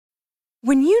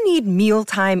When you need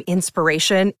mealtime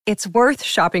inspiration, it's worth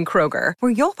shopping Kroger,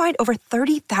 where you'll find over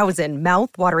 30,000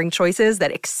 mouth-watering choices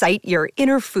that excite your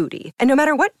inner foodie. And no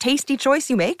matter what tasty choice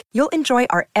you make, you'll enjoy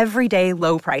our everyday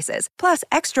low prices, plus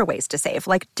extra ways to save,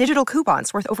 like digital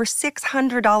coupons worth over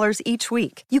 $600 each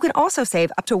week. You can also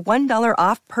save up to $1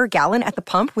 off per gallon at the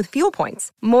pump with fuel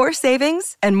points. More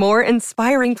savings and more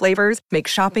inspiring flavors make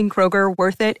shopping Kroger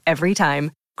worth it every time.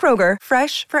 Kroger,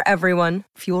 fresh for everyone.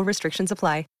 Fuel restrictions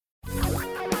apply.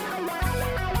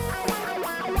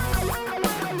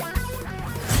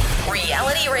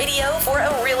 Reality radio for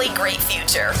a really great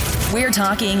future. We're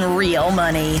talking real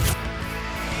money.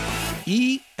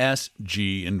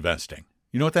 ESG investing.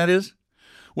 You know what that is?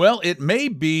 Well, it may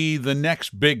be the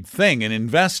next big thing in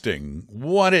investing.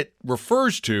 What it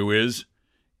refers to is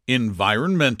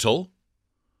environmental,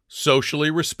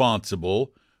 socially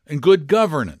responsible, and good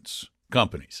governance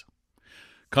companies.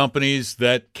 Companies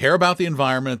that care about the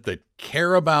environment, that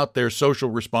care about their social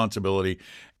responsibility,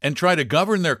 and try to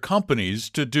govern their companies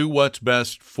to do what's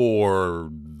best for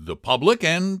the public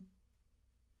and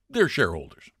their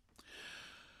shareholders.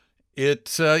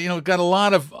 It's got a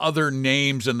lot of other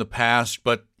names in the past,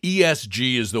 but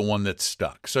ESG is the one that's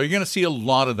stuck. So you're going to see a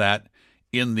lot of that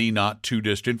in the not too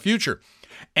distant future.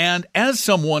 And as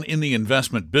someone in the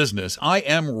investment business, I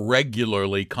am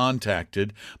regularly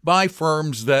contacted by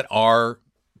firms that are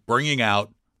bringing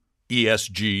out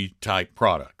ESG type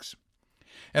products.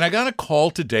 And I got a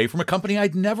call today from a company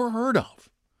I'd never heard of.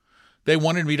 They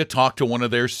wanted me to talk to one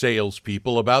of their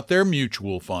salespeople about their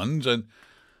mutual funds, and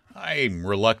I'm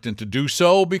reluctant to do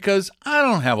so because I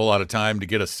don't have a lot of time to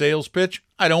get a sales pitch.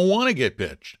 I don't want to get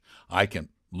pitched. I can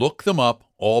look them up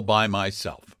all by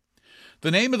myself.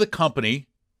 The name of the company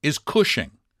is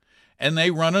Cushing, and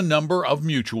they run a number of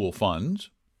mutual funds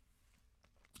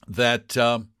that,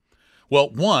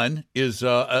 one is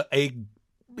a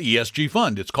ESG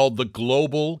fund. It's called the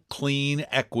Global Clean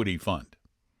Equity Fund.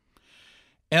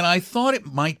 And I thought it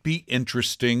might be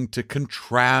interesting to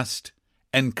contrast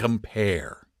and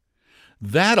compare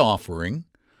that offering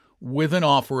with an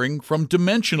offering from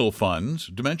Dimensional Funds.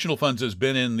 Dimensional Funds has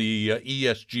been in the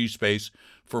ESG space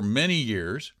for many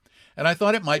years, and I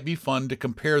thought it might be fun to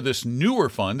compare this newer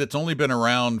fund that's only been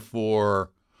around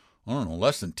for,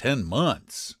 less than 10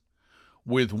 months,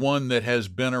 with one that has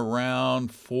been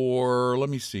around for,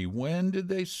 when did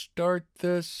they start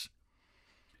this?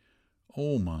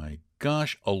 Oh my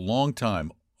gosh, a long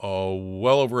time.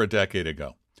 Well over a decade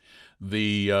ago.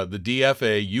 The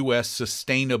DFA U.S.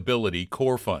 Sustainability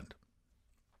Core Fund.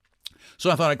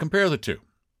 So I thought I'd compare the two.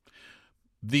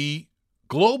 The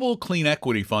Global Clean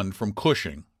Equity Fund from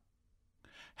Cushing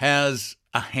has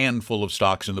a handful of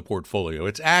stocks in the portfolio.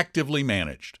 It's actively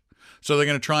managed. So they're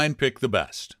going to try and pick the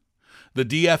best. The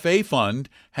DFA fund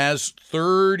has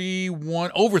over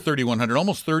 3,100,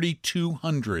 almost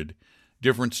 3,200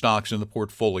 different stocks in the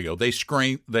portfolio. They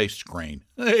screen them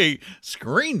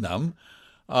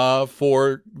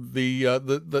for the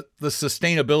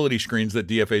sustainability screens that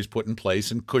DFA's put in place,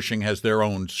 and Cushing has their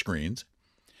own screens.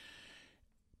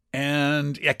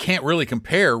 And I can't really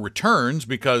compare returns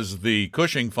because the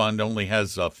Cushing fund only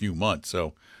has a few months,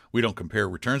 so we don't compare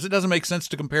returns. It doesn't make sense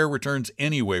to compare returns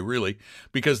anyway, really,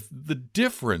 because the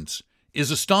difference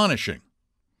is astonishing.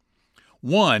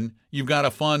 One, you've got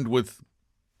a fund with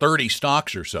 30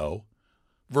 stocks or so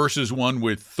versus one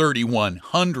with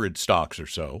 3,100 stocks or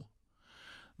so.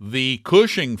 The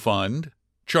Cushing fund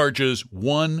charges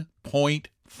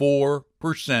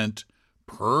 1.4%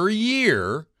 per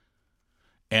year,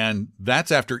 and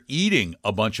that's after eating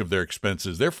a bunch of their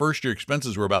expenses. Their first-year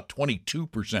expenses were about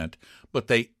 22%, but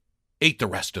they ate the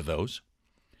rest of those.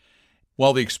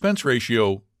 While the expense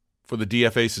ratio for the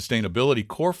DFA Sustainability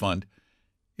Core Fund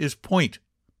is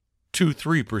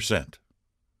 0.23%.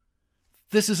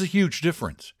 This is a huge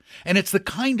difference. And it's the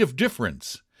kind of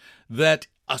difference that,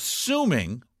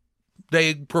 assuming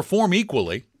they perform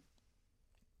equally,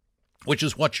 which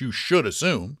is what you should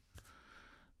assume,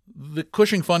 the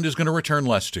Cushing fund is going to return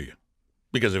less to you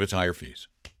because of its higher fees.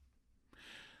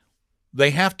 They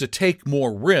have to take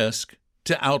more risk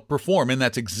to outperform, and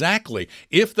that's exactly,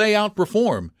 if they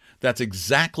outperform, that's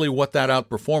exactly what that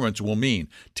outperformance will mean,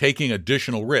 taking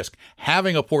additional risk.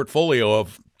 Having a portfolio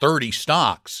of 30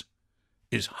 stocks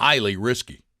is highly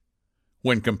risky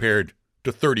when compared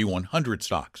to 3,100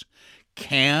 stocks.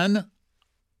 Can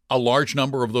a large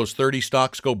number of those 30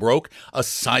 stocks go broke? A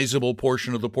sizable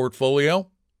portion of the portfolio?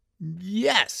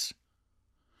 Yes.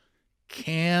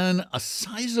 Can a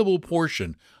sizable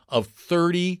portion of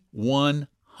 3,100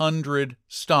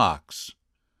 stocks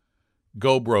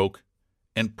go broke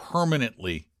and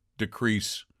permanently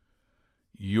decrease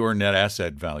your net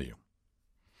asset value?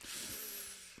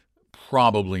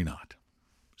 Probably not.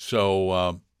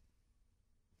 So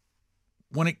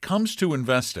when it comes to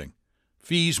investing,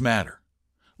 fees matter.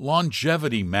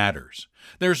 Longevity matters.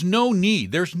 There's no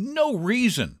need, there's no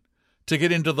reason to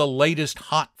get into the latest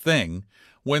hot thing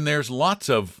when there's lots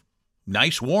of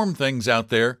nice warm things out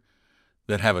there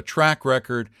that have a track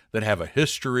record, that have a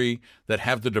history, that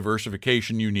have the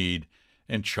diversification you need,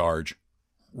 and charge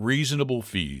reasonable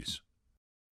fees.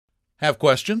 Have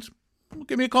questions? Well,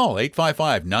 give me a call,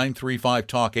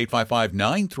 855-935-TALK,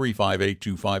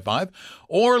 855-935-8255,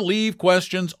 or leave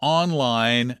questions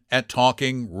online at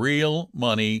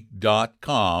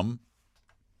talkingrealmoney.com,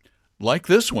 like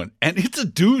this one. And it's a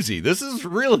doozy. This is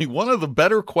really one of the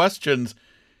better questions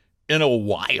in a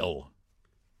while.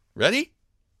 Ready?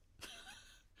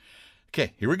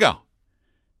 Okay, here we go.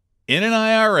 In an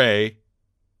IRA,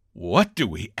 what do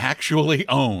we actually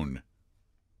own?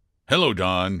 Hello,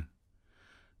 Don.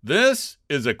 This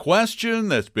is a question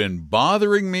that's been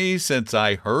bothering me since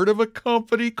I heard of a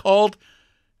company called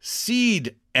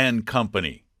Seed &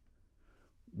 Company,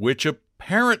 which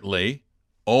apparently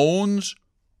owns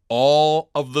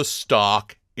all of the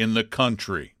stock in the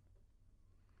country.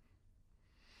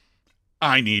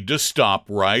 I need to stop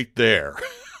right there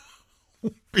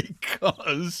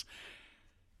because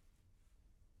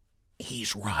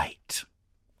he's right,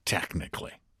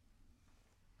 technically.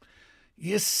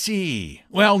 You see,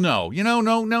 well, no. I'm going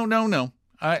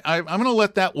to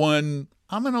let that one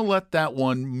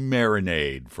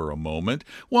marinate for a moment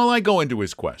while I go into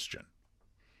his question.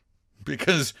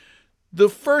 Because the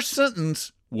first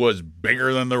sentence was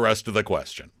bigger than the rest of the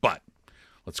question. But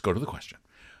let's go to the question.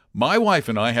 My wife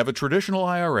and I have a traditional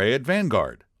IRA at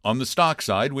Vanguard. On the stock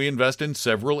side, we invest in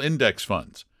several index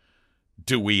funds.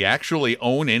 Do we actually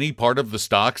own any part of the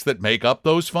stocks that make up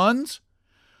those funds?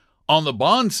 On the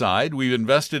bond side, we've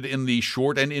invested in the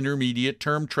short and intermediate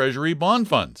term Treasury bond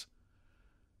funds.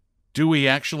 Do we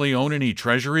actually own any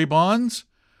Treasury bonds?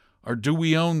 Or do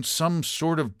we own some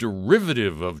sort of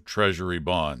derivative of Treasury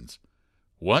bonds?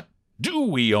 What do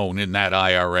we own in that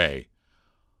IRA?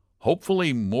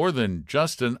 Hopefully more than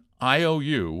just an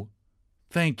IOU.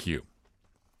 Thank you.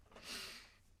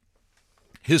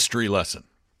 History lesson.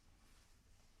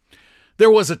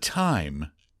 There was a time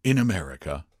in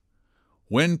America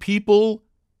when people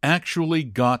actually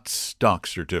got stock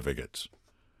certificates.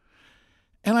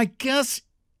 And I guess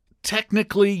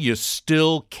technically you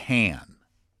still can.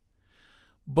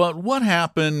 But what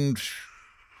happened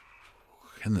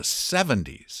in the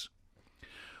 70s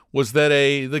was that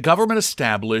the government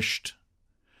established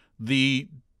the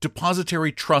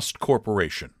Depository Trust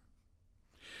Corporation.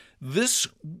 This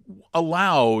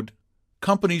allowed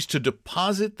companies to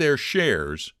deposit their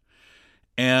shares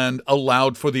and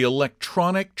allowed for the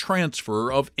electronic transfer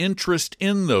of interest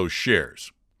in those shares.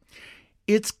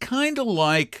 It's kind of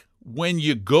like when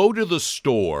you go to the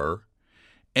store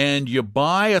and you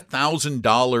buy a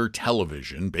 $1,000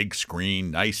 television, big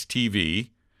screen, nice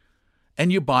TV,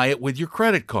 and you buy it with your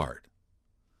credit card.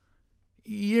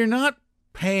 You're not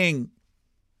paying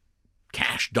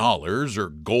cash dollars or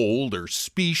gold or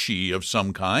specie of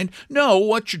some kind. No,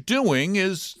 what you're doing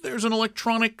is there's an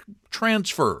electronic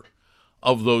transfer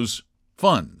of those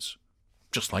funds,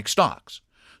 just like stocks.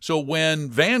 So when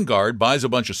Vanguard buys a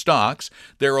bunch of stocks,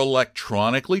 they're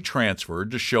electronically transferred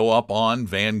to show up on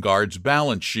Vanguard's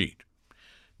balance sheet.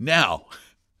 Now,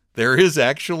 there is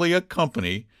actually a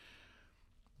company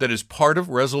that is part of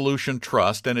Resolution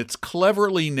Trust, and it's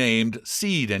cleverly named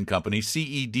Seed & Company,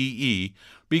 CEDE,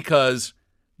 because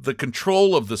the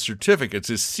control of the certificates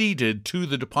is ceded to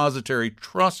the Depository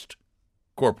Trust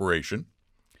Corporation,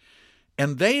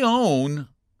 and they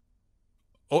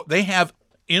have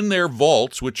in their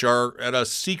vaults, which are at a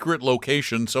secret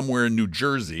location somewhere in New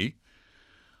Jersey,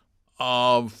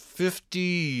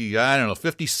 50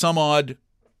 some odd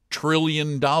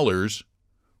trillion dollars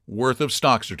worth of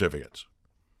stock certificates,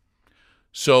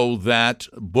 so that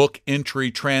book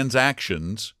entry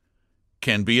transactions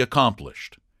can be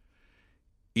accomplished.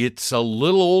 It's a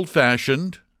little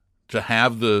old-fashioned to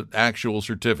have the actual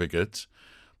certificates,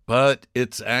 but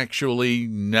it's actually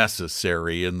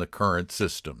necessary in the current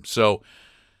system. So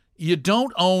you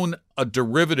don't own a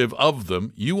derivative of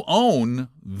them. You own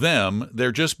them.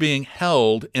 They're just being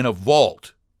held in a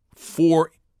vault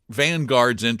for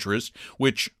Vanguard's interest,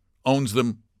 which owns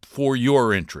them for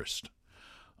your interest.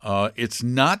 It's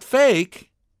not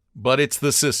fake, but it's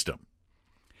the system.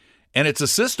 And it's a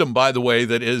system, by the way,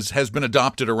 that has been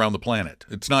adopted around the planet.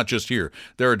 It's not just here.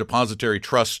 There are depository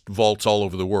trust vaults all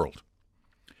over the world.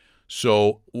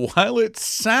 So while it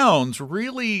sounds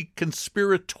really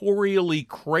conspiratorially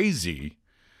crazy,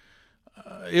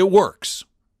 it works.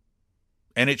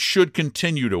 And it should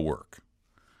continue to work.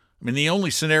 I mean, the only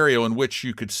scenario in which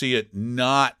you could see it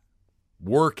not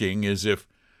working is if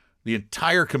the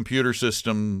entire computer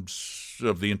systems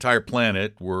of the entire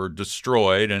planet were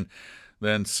destroyed and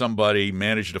then somebody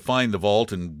managed to find the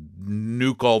vault and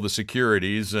nuke all the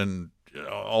securities and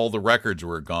all the records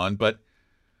were gone. But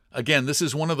again, this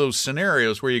is one of those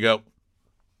scenarios where you go,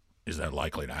 is that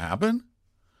likely to happen?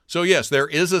 So yes, there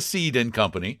is a seed-in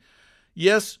company.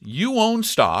 Yes, you own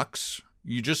stocks.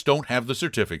 You just don't have the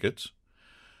certificates.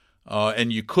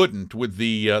 And you couldn't with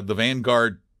the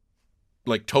Vanguard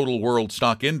like Total World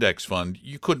Stock Index Fund.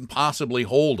 You couldn't possibly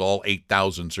hold all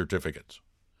 8,000 certificates.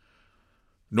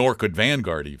 Nor could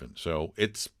Vanguard even. So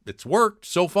it's worked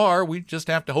so far. We just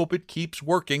have to hope it keeps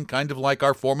working, kind of like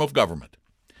our form of government.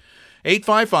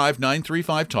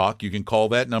 855-935-TALK. You can call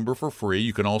that number for free.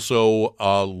 You can also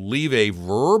leave a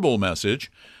verbal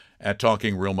message at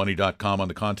talkingrealmoney.com on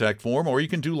the contact form, or you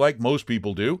can do like most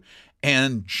people do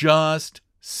and just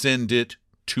send it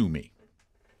to me.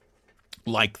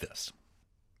 Like this.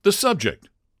 The subject,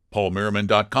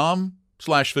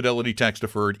 paulmerriman.com/Fidelity Tax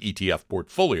Deferred ETF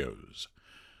Portfolios.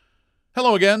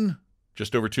 Hello again.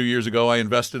 Just over 2 years ago, I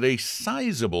invested a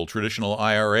sizable traditional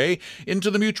IRA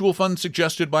into the mutual fund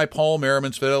suggested by Paul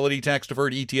Merriman's Fidelity Tax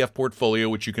Deferred ETF portfolio,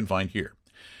 which you can find here.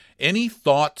 Any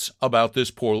thoughts about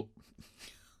this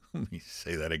Let me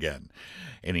say that again.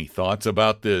 Any thoughts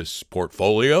about this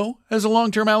portfolio as a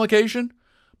long-term allocation?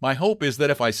 My hope is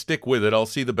that if I stick with it, I'll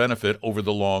see the benefit over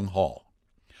the long haul.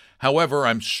 However,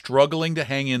 I'm struggling to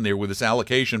hang in there with this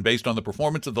allocation based on the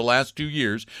performance of the last 2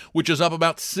 years, which is up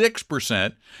about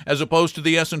 6%, as opposed to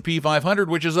the S&P 500,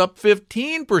 which is up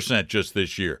 15% just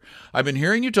this year. I've been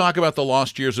hearing you talk about the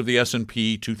lost years of the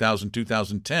S&P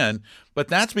 2000-2010, but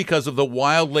that's because of the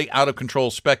wildly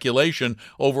out-of-control speculation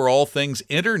over all things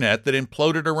internet that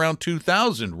imploded around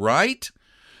 2000, right?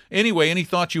 Anyway, any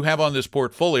thoughts you have on this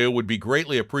portfolio would be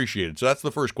greatly appreciated. So that's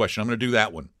the first question. I'm going to do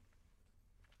that one.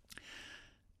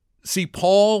 See,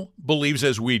 Paul believes,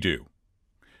 as we do,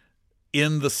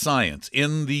 in the science,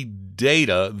 in the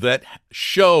data that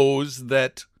shows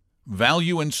that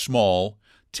value and small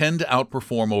tend to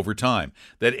outperform over time,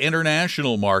 that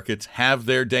international markets have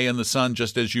their day in the sun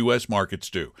just as U.S.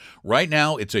 markets do. Right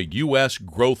now, it's a U.S.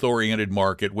 growth-oriented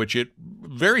market, which is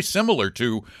very similar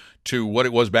to what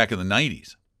it was back in the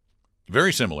 90s.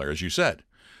 Very similar, as you said.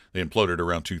 They imploded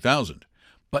around 2000.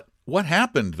 But what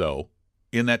happened, though,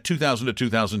 in that 2000 to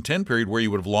 2010 period where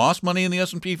you would have lost money in the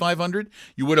S&P 500,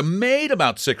 you would have made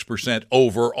about 6%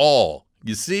 overall.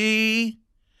 You see?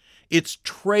 It's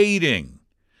trading.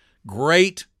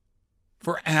 Great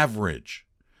for average.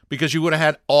 Because you would have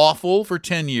had awful for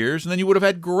 10 years, and then you would have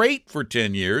had great for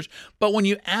 10 years. But when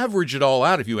you average it all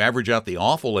out, if you average out the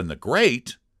awful and the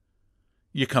great,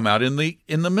 you come out in the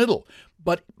middle.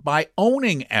 But by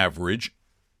owning average,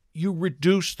 you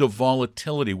reduce the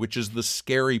volatility, which is the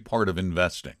scary part of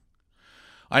investing.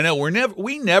 I know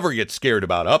we never get scared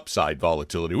about upside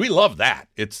volatility. We love that.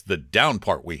 It's the down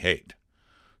part we hate.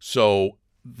 So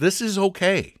this is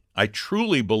okay. I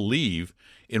truly believe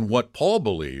in what Paul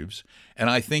believes, and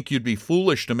I think you'd be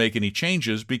foolish to make any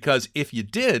changes, because if you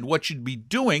did, what you'd be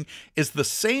doing is the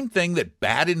same thing that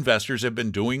bad investors have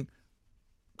been doing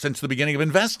since the beginning of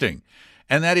investing,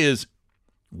 and that is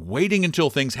waiting until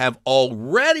things have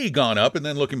already gone up and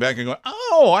then looking back and going,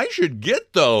 oh, I should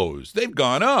get those. They've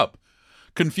gone up.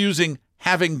 Confusing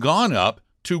having gone up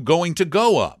to going to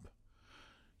go up.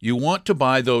 You want to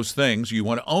buy those things, you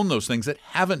want to own those things that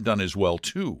haven't done as well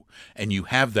too. And you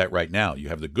have that right now. You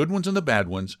have the good ones and the bad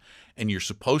ones, and you're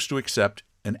supposed to accept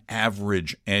an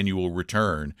average annual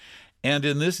return. And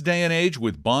in this day and age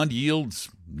with bond yields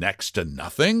next to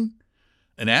nothing,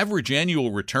 an average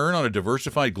annual return on a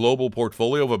diversified global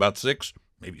portfolio of about 6,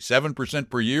 maybe 7%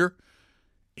 per year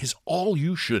is all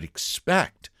you should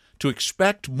expect. To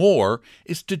expect more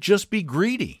is to just be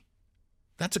greedy.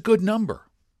 That's a good number.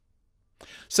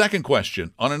 Second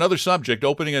question, on another subject,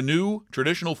 opening a new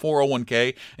traditional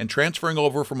 401k and transferring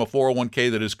over from a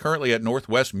 401k that is currently at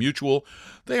Northwest Mutual,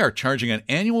 they are charging an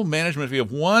annual management fee of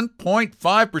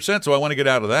 1.5%, so I want to get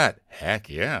out of that. Heck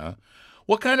yeah.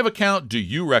 What kind of account do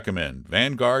you recommend?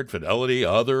 Vanguard, Fidelity,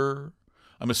 other?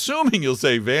 I'm assuming you'll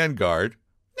say Vanguard.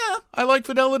 Yeah, I like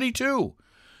Fidelity too.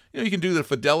 You can do the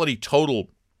Fidelity Total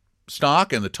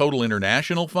Stock and the Total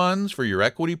International funds for your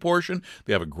equity portion.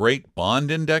 They have a great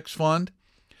bond index fund.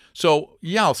 So,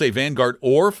 yeah, I'll say Vanguard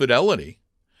or Fidelity.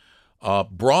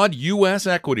 Broad U.S.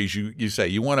 equities, you say.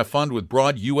 You want a fund with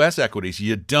broad U.S. equities.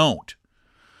 You don't.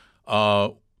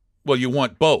 Well, you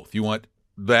want both. You want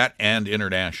that and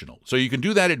international. So you can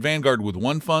do that at Vanguard with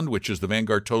one fund, which is the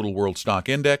Vanguard Total World Stock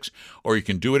Index, or you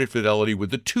can do it at Fidelity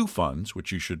with the two funds,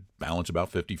 which you should balance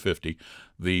about 50-50,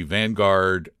 the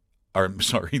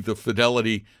the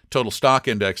Fidelity Total Stock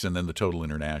Index and then the Total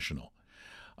International.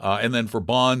 And then for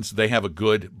bonds, they have a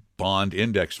good bond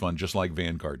index fund, just like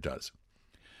Vanguard does.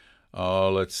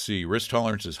 Let's see. Risk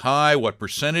tolerance is high. What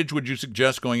percentage would you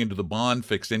suggest going into the bond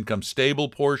fixed income stable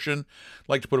portion? I'd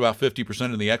like to put about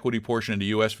 50% in the equity portion into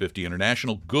U.S., 50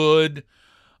 international. Good.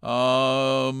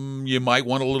 You might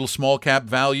want a little small cap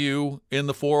value in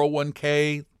the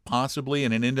 401k, possibly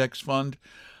in an index fund.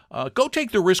 Go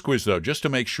take the risk quiz, though, just to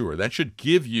make sure. That should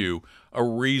give you a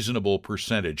reasonable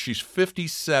percentage. She's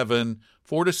 57,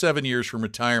 4 to 7 years from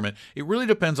retirement. It really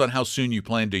depends on how soon you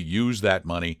plan to use that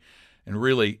money. And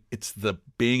really, it's the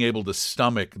being able to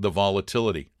stomach the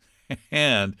volatility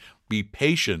and be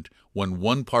patient when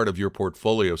one part of your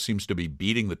portfolio seems to be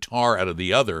beating the tar out of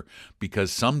the other,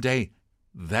 because someday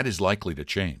that is likely to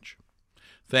change.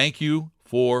 Thank you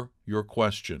for your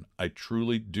question. I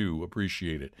truly do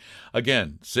appreciate it.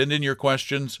 Again, send in your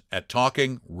questions at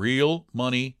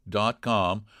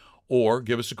talkingrealmoney.com or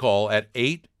give us a call at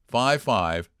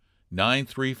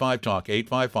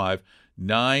 855-935-TALK,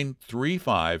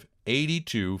 855-935-8255.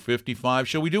 8255.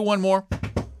 Shall we do one more?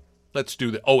 Let's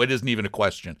do that. Oh, it isn't even a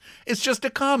question. It's just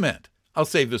a comment. I'll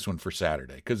save this one for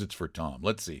Saturday because it's for Tom.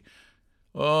 Let's see.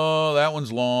 Oh, that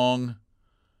one's long.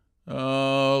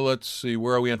 Let's see.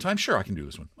 Where are we on time? Sure, I can do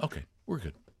this one. Okay, we're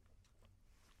good.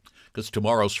 Because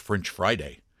tomorrow's French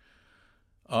Friday.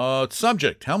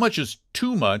 Subject: how much is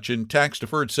too much in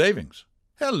tax-deferred savings?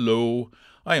 Hello.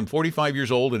 I am 45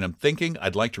 years old and I'm thinking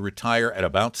I'd like to retire at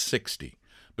about 60.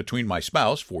 Between my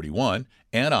spouse, 41,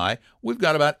 and I, we've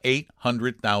got about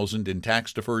 $800,000 in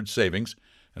tax-deferred savings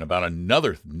and about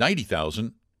another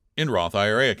 $90,000 in Roth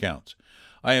IRA accounts.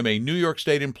 I am a New York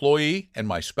State employee, and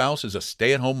my spouse is a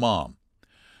stay-at-home mom.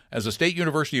 As a state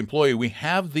university employee, we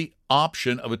have the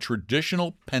option of a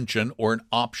traditional pension or an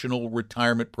optional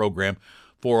retirement program,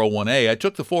 401A. I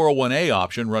took the 401A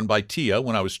option run by TIA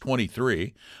when I was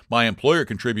 23. My employer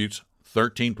contributes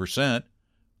 13%.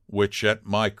 Which at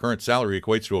my current salary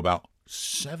equates to about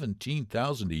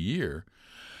 $17,000 a year.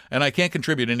 And I can't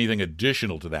contribute anything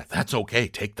additional to that. That's okay.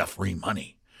 Take the free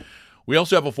money. We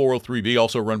also have a 403B,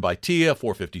 also run by TIA,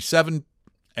 457,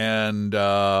 and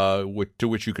to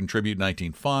which you contribute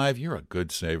 $19,500. You're a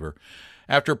good saver.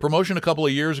 After a promotion a couple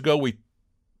of years ago, we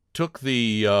took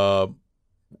the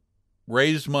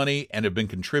raised money and have been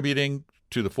contributing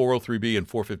to the 403B and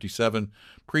 457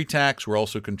 pre-tax. We're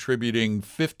also contributing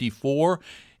 $54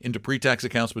 into pre-tax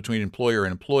accounts between employer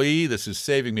and employee. This is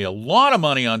saving me a lot of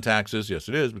money on taxes. Yes,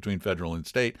 it is, between federal and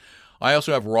state. I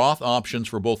also have Roth options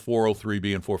for both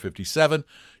 403B and 457.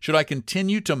 Should I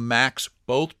continue to max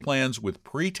both plans with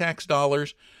pre-tax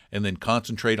dollars and then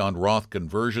concentrate on Roth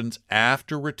conversions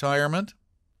after retirement?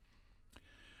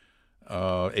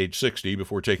 Age 60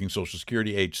 before taking Social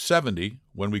Security, age 70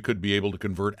 when we could be able to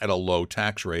convert at a low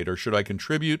tax rate, or should I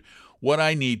contribute what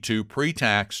I need to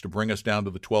pre-tax to bring us down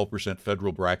to the 12%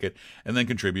 federal bracket and then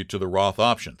contribute to the Roth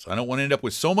options? I don't want to end up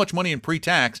with so much money in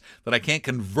pre-tax that I can't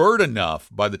convert enough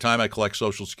by the time I collect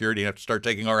Social Security and have to start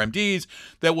taking RMDs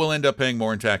that we'll end up paying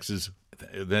more in taxes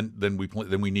than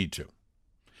we need to.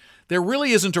 There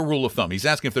really isn't a rule of thumb. He's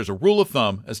asking if there's a rule of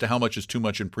thumb as to how much is too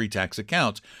much in pre-tax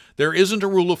accounts. There isn't a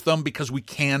rule of thumb because we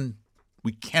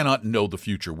cannot know the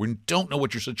future. We don't know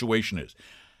what your situation is.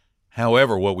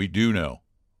 However, what we do know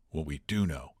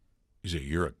is that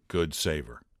you're a good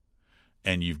saver.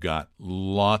 And you've got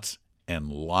lots and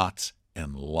lots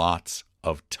and lots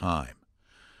of time.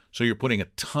 So you're putting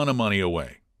a ton of money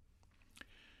away.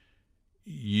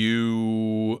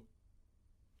 You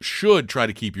should try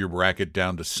to keep your bracket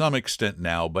down to some extent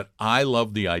now, but I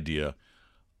love the idea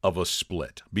of a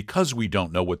split. Because we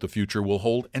don't know what the future will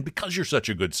hold, and because you're such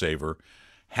a good saver,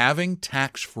 having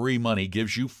tax-free money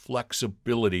gives you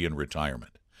flexibility in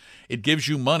retirement. It gives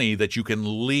you money that you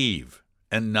can leave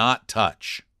and not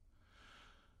touch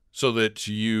so that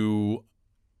you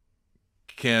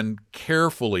can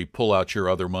carefully pull out your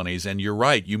other monies. And you're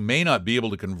right, you may not be able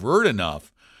to convert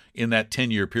enough in that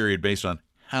 10-year period based on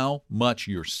how much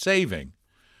you're saving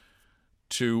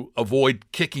to avoid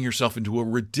kicking yourself into a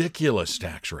ridiculous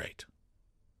tax rate.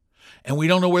 And we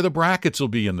don't know where the brackets will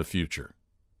be in the future.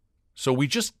 So we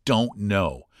just don't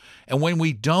know. And when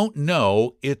we don't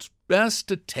know, it's best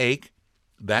to take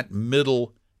that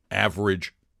middle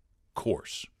average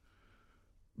course,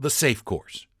 the safe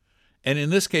course. And in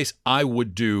this case, I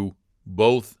would do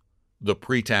both the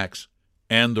pre-tax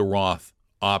and the Roth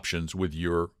options with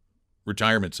your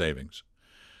retirement savings.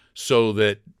 so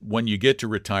that when you get to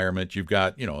retirement, you've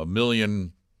got, $1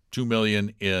 million, $2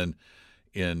 million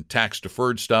in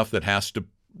tax-deferred stuff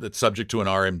that's subject to an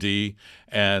RMD,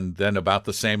 and then about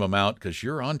the same amount, because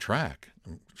you're on track.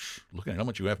 Looking at how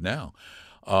much you have now.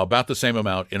 About the same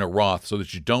amount in a Roth so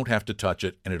that you don't have to touch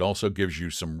it, and it also gives you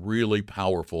some really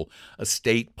powerful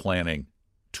estate planning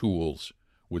tools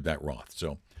with that Roth.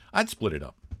 So I'd split it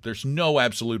up. There's no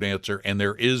absolute answer, and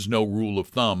there is no rule of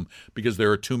thumb because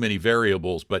there are too many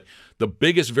variables. But the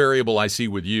biggest variable I see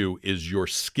with you is your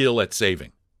skill at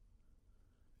saving.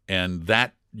 And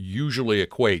that usually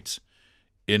equates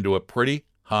into a pretty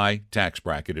high tax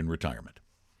bracket in retirement.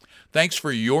 Thanks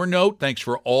for your note. Thanks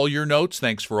for all your notes.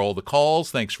 Thanks for all the calls.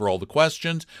 Thanks for all the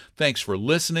questions. Thanks for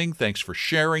listening. Thanks for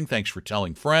sharing. Thanks for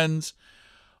telling friends.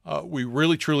 We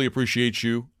really, truly appreciate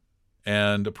you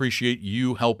and appreciate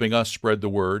you helping us spread the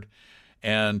word.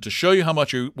 And to show you how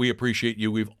much we appreciate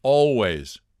you, we've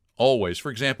always,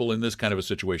 for example, in this kind of a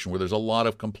situation where there's a lot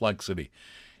of complexity,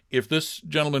 if this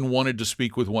gentleman wanted to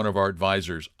speak with one of our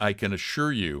advisors, I can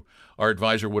assure you our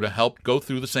advisor would have helped go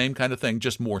through the same kind of thing,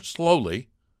 just more slowly,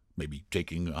 maybe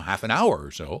taking a half an hour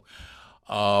or so,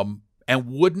 and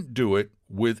wouldn't do it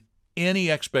with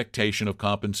any expectation of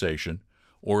compensation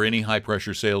or any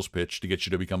high-pressure sales pitch to get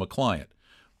you to become a client.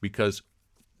 Because,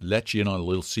 let you in on a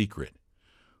little secret,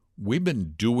 we've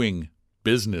been doing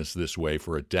business this way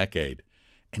for a decade,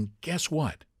 and guess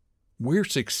what? We're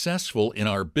successful in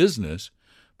our business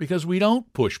because we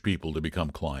don't push people to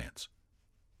become clients.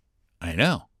 I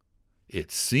know.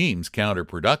 It seems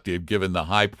counterproductive given the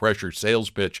high-pressure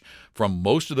sales pitch from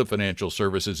most of the financial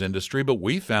services industry, but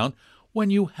we found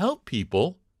when you help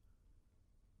people,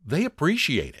 they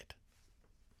appreciate it.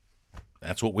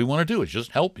 That's what we want to do, is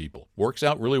just help people. Works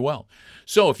out really well.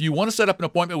 So if you want to set up an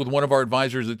appointment with one of our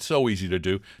advisors, it's so easy to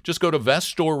do. Just go to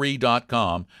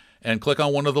veststory.com and click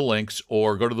on one of the links,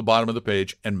 or go to the bottom of the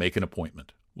page and make an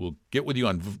appointment. We'll get with you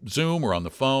on Zoom or on the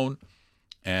phone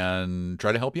and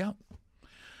try to help you out.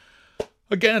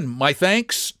 Again, my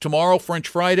thanks. Tomorrow, French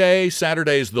Friday.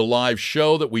 Saturday is the live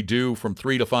show that we do from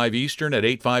 3 to 5 Eastern at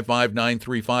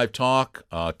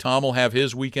 855-935-TALK. Tom will have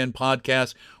his weekend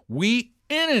podcast. We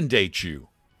inundate you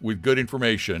with good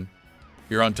information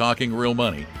here on Talking Real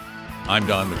Money. I'm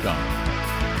Don McDonald.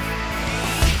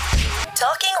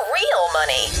 Talking Real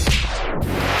Money.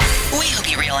 We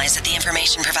hope you realize that the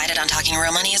information provided on Talking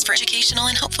Real Money is for educational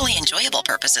and hopefully enjoyable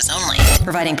purposes only.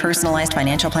 Providing personalized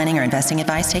financial planning or investing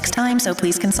advice takes time, so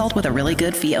please consult with a really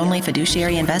good fee-only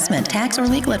fiduciary investment, tax, or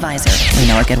legal advisor. We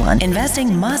know a good one.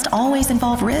 Investing must always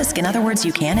involve risk. In other words,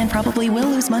 you can and probably will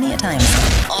lose money at times.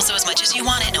 Also, as much as you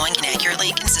want it, no one can accurately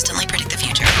and consistently predict the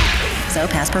future. So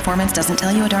past performance doesn't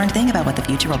tell you a darn thing about what the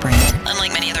future will bring.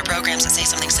 Unlike many other programs that say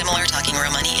something similar, Talking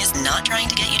Real Money is not trying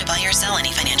to get you to buy or sell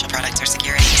any financial products or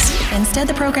securities. Instead,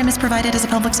 the program is provided as a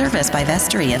public service by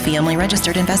Vestory, a fee-only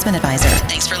registered investment advisor.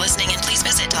 Thanks for listening, and please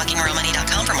visit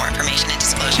TalkingRealMoney.com for more information and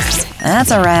disclosures. That's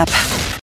a wrap.